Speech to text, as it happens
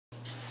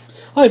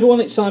Hi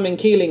everyone, it's Simon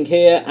Keeling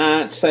here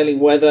at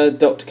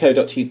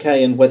sailingweather.co.uk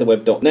and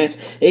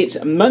weatherweb.net.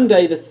 It's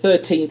Monday the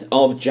 13th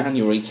of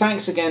January.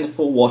 Thanks again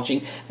for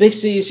watching.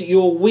 This is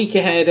your week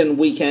ahead and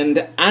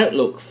weekend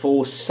outlook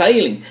for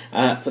sailing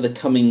for the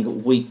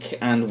coming week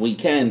and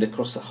weekend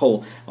across the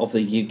whole of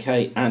the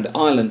UK and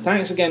Ireland.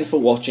 Thanks again for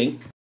watching.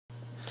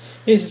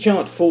 Here's the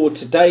chart for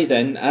today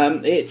then.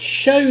 It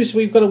shows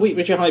we've got a weak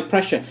ridge of high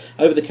pressure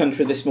over the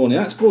country this morning.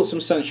 That's brought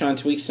some sunshine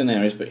to eastern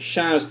areas, but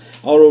showers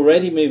are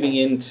already moving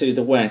into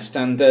the west,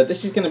 and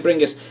this is going to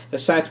bring us a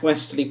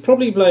southwesterly,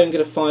 probably blowing at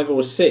a 5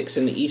 or a 6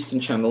 in the eastern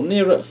channel,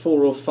 nearer at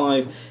 4 or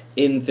 5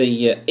 in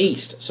the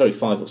east. Sorry,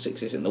 5 or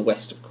 6 is in the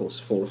west, of course,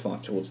 4 or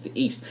 5 towards the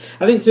east.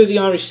 I think through the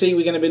Irish Sea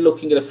we're going to be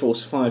looking at a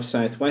force 5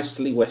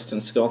 southwesterly, western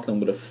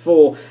Scotland with a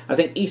 4. I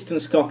think eastern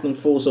Scotland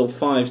 4s or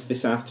 5s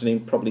this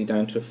afternoon, probably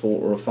down to a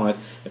 4 or a 5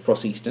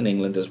 across eastern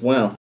England as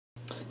well.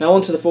 Now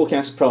on to the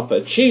forecast proper.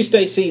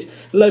 Tuesday sees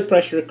low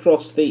pressure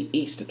across the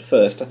east at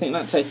first. I think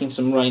that taking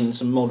some rain and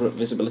some moderate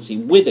visibility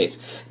with it.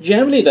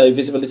 Generally though,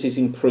 visibility is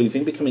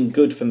improving, becoming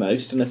good for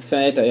most, and a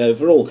fair day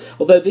overall.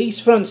 Although these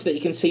fronts that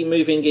you can see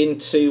moving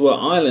into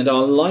Ireland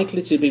are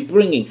likely to be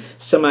bringing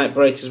some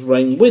outbreaks of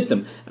rain with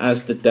them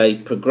as the day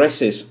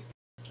progresses.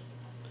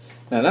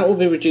 Now that will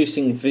be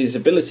reducing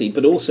visibility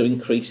but also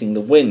increasing the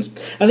winds.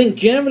 I think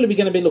generally we're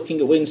going to be looking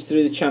at winds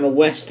through the channel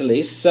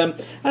westerlies.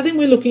 I think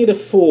we're looking at a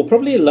 4,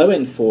 probably a low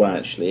end 4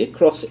 actually,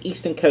 across the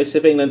eastern coast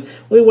of England.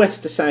 We're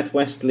west to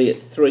southwesterly at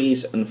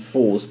 3s and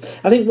 4s.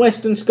 I think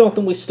western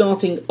Scotland we're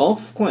starting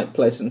off quite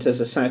pleasant as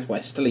a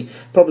southwesterly,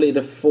 probably at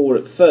a 4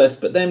 at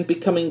first, but then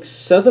becoming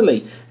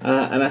southerly,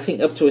 and I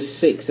think up to a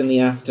 6 in the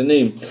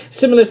afternoon.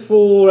 Similar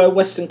for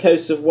western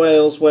coast of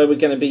Wales, where we're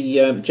going to be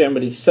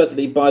generally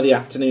southerly by the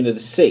afternoon at a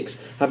 6.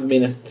 Having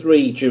been a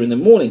 3 during the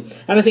morning.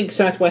 And I think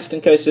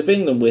southwestern coast of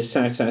England we're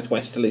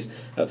south-southwesterlies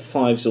at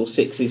 5s or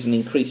 6s and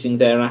increasing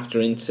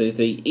thereafter into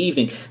the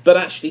evening, but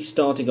actually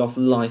starting off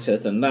lighter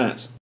than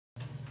that.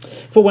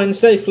 For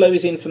Wednesday, flow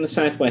is in from the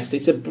southwest.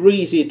 It's a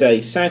breezy day.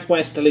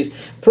 Southwesterlies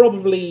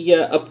probably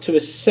up to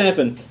a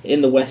 7 in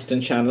the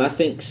western channel. I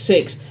think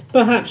 6,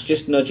 perhaps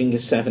just nudging a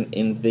 7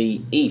 in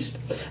the east.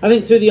 I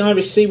think through the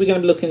Irish Sea we're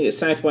going to be looking at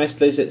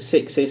southwesterlies at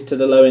 6s to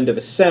the low end of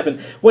a 7.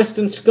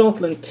 Western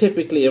Scotland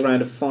typically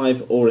around a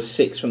 5 or a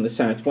 6 from the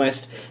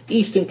southwest.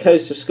 Eastern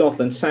coast of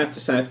Scotland south to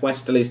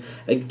southwesterlies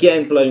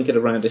again blowing at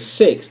around a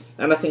 6.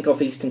 And I think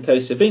off eastern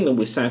coast of England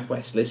with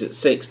southwesterlies at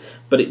 6,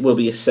 but it will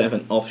be a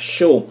 7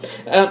 offshore.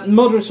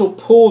 Moderate or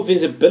poor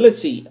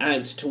visibility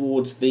out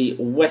towards the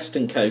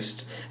western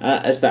coast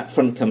as that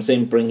front comes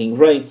in bringing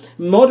rain.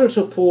 Moderate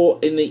or poor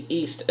in the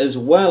east as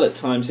well at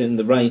times in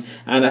the rain,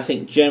 and I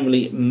think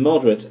generally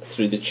moderate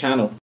through the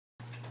channel.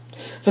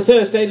 For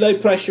Thursday, low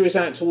pressure is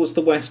out towards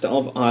the west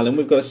of Ireland.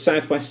 We've got a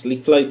southwesterly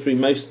flow through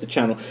most of the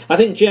channel. I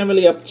think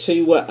generally up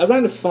to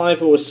around a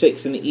 5 or a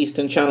 6 in the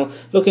eastern channel,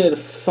 looking at a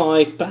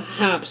 5,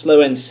 perhaps low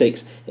end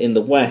 6 in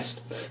the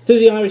west. Through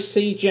the Irish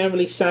Sea,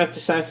 generally south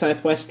to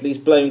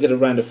south-southwesterlies blowing at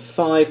around a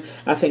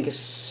 5. I think a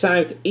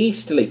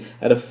southeasterly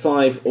at a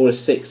 5 or a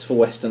 6 for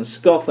western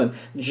Scotland.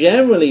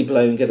 Generally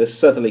blowing at a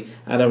southerly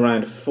at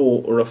around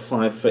 4 or a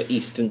 5 for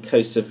eastern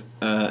coast of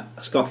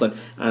Scotland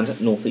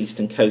and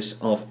northeastern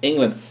coast of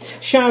England.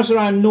 Showers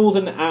around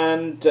northern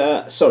and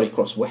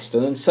across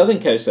western and southern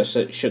coast, I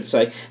should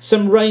say.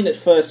 Some rain at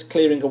first,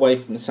 clearing away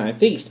from the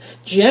southeast.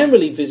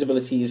 Generally,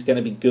 visibility is going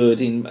to be good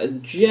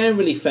in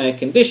generally fair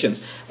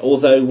conditions,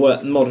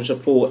 although moderate or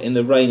poor in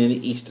the rain in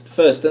the east at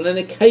first, and then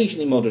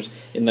occasionally moderate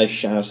in those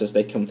showers as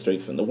they come through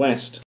from the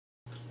west.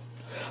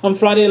 On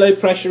Friday, low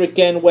pressure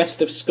again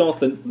west of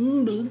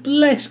Scotland.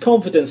 Less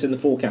confidence in the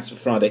forecast for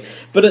Friday,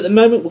 but at the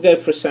moment we'll go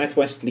for a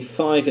southwesterly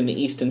 5 in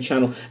the eastern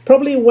channel,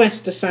 probably a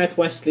west to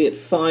southwesterly at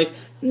 5,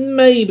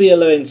 maybe a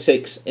low end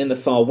 6 in the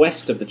far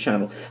west of the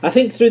channel. I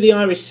think through the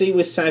Irish Sea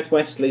with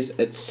southwesterlies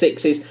at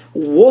 6s.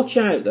 Watch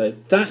out though,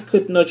 that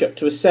could nudge up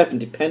to a 7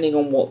 depending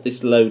on what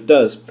this low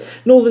does.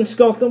 Northern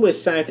Scotland we're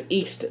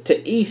southeast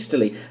to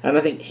easterly, and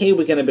I think here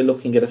we're going to be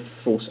looking at a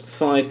force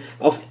 5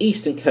 off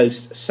eastern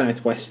coast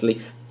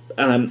southwesterly.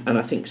 And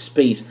I think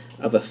speeds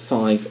of a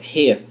 5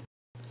 here.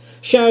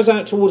 Showers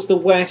out towards the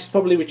west,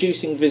 probably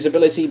reducing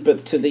visibility,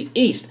 but to the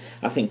east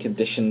I think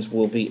conditions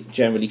will be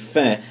generally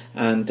fair,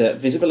 and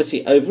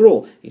visibility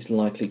overall is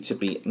likely to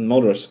be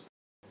moderate.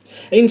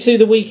 Into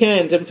the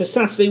weekend, and for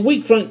Saturday,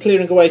 weak front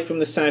clearing away from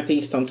the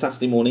southeast on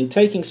Saturday morning,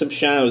 taking some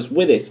showers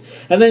with it,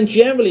 and then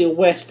generally a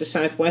west to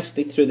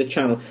southwesterly through the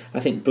channel,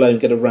 I think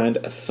blowing at around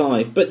a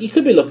 5, but you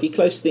could be lucky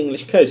close to the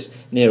English coast,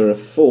 nearer a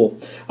 4.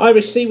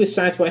 Irish Sea with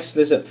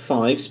southwesterlies at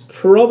 5s,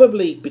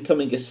 probably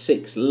becoming a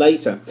 6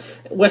 later.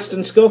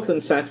 Western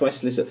Scotland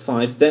southwesterlies at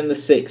 5, then the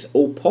 6,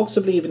 or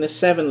possibly even a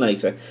 7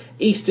 later.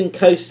 Eastern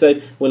coast though,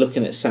 we're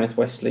looking at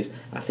southwesterlies,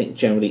 I think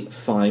generally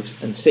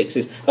 5s and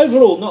 6s.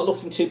 Overall, not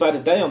looking too bad a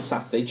day on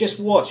Saturday. Just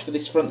watch for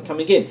this front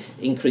coming in,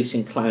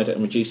 increasing cloud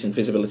and reducing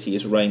visibility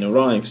as rain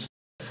arrives.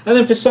 And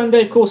then for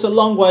Sunday, of course, a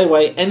long way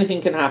away,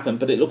 anything can happen,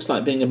 but it looks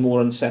like being a more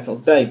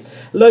unsettled day.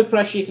 Low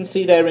pressure, you can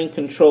see they're in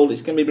control.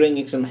 It's going to be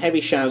bringing some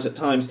heavy showers at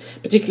times,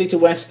 particularly to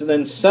western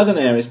and southern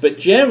areas, but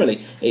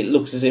generally it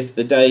looks as if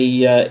the day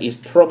is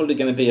probably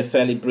going to be a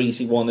fairly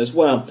breezy one as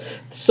well.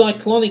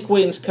 Cyclonic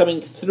winds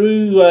coming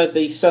through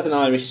the southern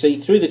Irish Sea,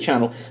 through the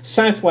Channel,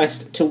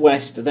 southwest to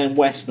west, then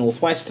west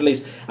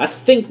northwesterlies. I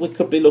think we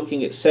could be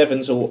looking at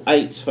 7s or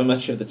 8s for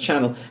much of the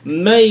Channel.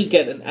 May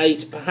get an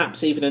 8,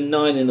 perhaps even a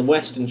 9 in the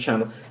western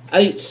Channel.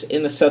 8s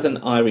in the southern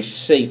Irish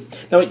Sea.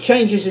 Now it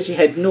changes as you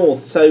head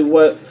north,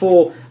 so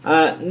for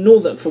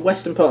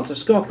western parts of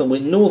Scotland,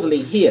 we're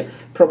northerly here,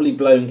 probably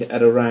blowing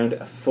at around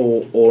a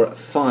 4 or a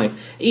 5.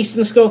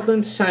 Eastern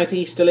Scotland,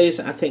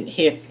 southeasterlies, I think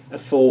here a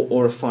 4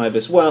 or a 5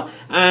 as well.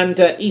 And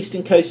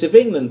eastern coast of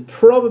England,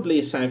 probably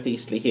a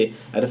southeasterly here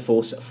at a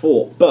force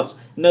 4. But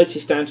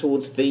notice down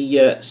towards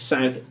the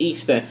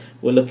southeast there,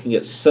 we're looking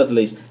at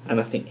southerlies,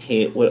 and I think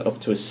here we're up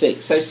to a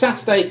 6. So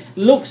Saturday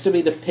looks to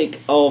be the pick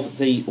of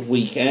the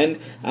weekend.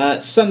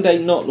 Sunday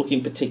not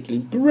looking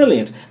particularly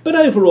brilliant, but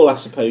overall I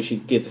suppose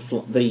you'd give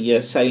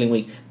the sailing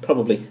week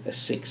probably a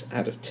 6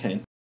 out of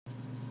 10.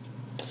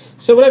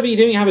 So whatever you're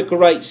doing, have a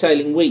great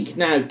sailing week.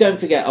 Now, don't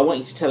forget, I want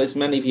you to tell as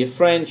many of your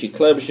friends, your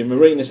clubs, your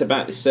marinas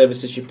about this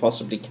service as you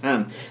possibly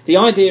can. The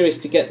idea is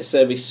to get the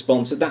service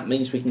sponsored. That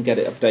means we can get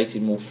it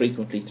updated more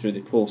frequently through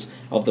the course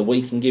of the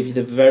week and give you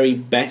the very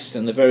best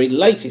and the very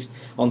latest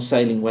on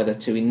sailing weather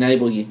to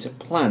enable you to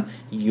plan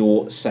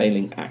your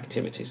sailing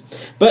activities.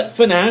 But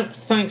for now,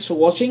 thanks for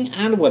watching,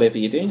 and whatever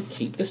you're doing,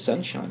 keep the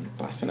sun shining.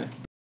 Bye for now.